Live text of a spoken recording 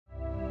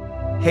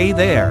Hey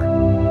there!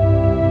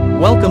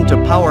 Welcome to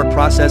Power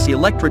Process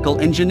Electrical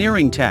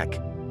Engineering Tech.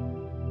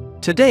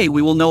 Today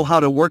we will know how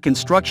to work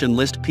Instruction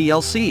List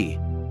PLC.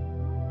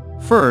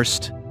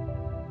 First,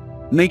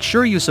 make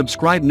sure you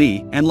subscribe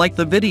me and like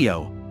the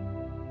video.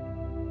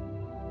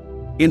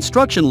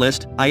 Instruction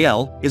List,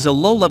 IL, is a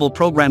low-level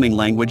programming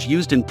language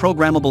used in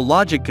programmable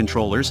logic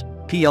controllers,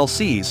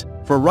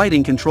 PLCs, for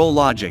writing control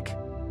logic.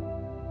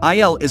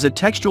 IL is a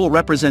textual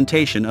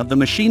representation of the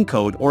machine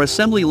code or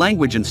assembly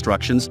language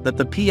instructions that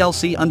the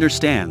PLC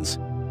understands.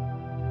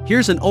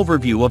 Here's an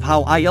overview of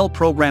how IL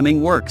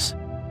programming works.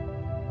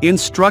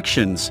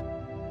 Instructions.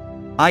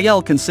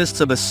 IL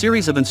consists of a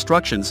series of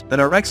instructions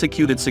that are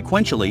executed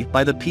sequentially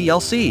by the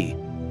PLC.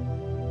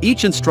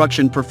 Each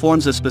instruction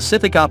performs a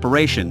specific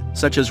operation,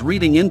 such as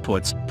reading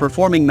inputs,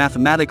 performing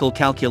mathematical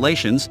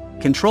calculations,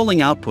 controlling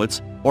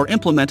outputs, or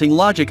implementing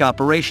logic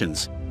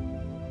operations.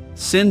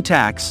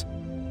 Syntax.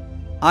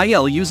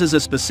 IL uses a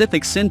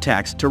specific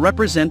syntax to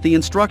represent the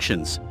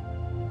instructions.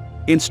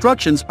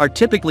 Instructions are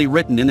typically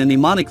written in a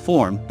mnemonic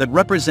form that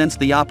represents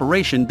the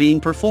operation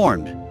being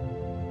performed.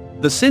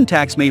 The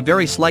syntax may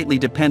vary slightly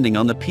depending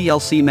on the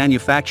PLC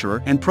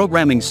manufacturer and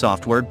programming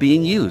software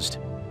being used.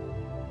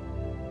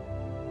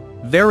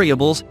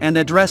 Variables and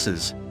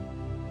addresses.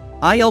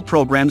 IL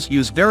programs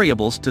use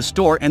variables to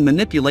store and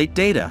manipulate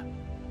data.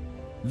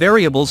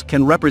 Variables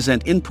can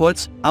represent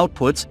inputs,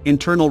 outputs,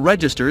 internal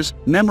registers,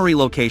 memory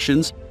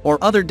locations,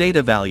 or other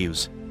data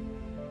values.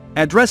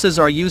 Addresses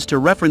are used to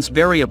reference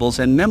variables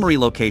and memory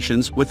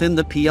locations within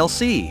the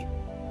PLC.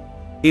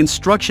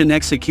 Instruction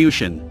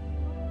execution.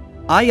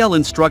 IL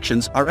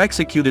instructions are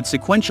executed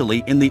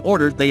sequentially in the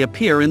order they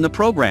appear in the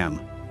program.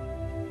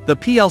 The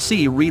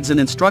PLC reads an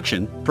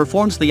instruction,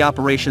 performs the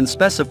operation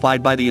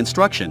specified by the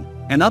instruction,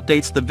 and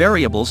updates the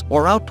variables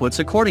or outputs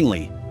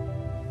accordingly.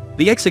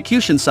 The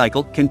execution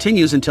cycle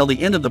continues until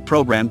the end of the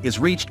program is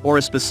reached or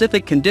a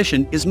specific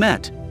condition is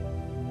met.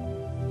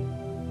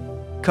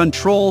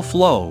 Control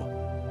flow.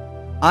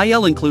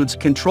 IL includes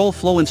control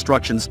flow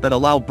instructions that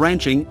allow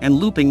branching and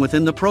looping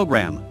within the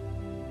program.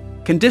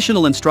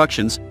 Conditional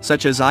instructions,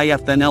 such as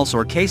if then else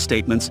or case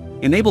statements,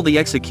 enable the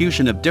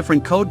execution of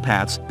different code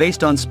paths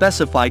based on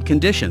specified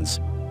conditions.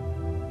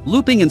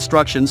 Looping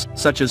instructions,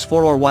 such as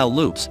for or while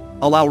loops,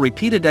 allow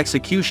repeated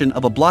execution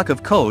of a block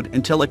of code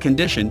until a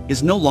condition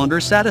is no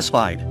longer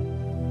satisfied.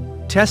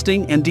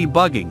 Testing and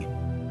debugging.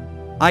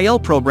 IL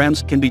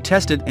programs can be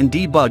tested and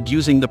debugged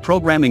using the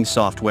programming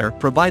software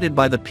provided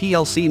by the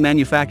PLC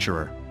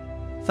manufacturer.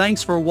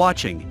 Thanks for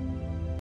watching.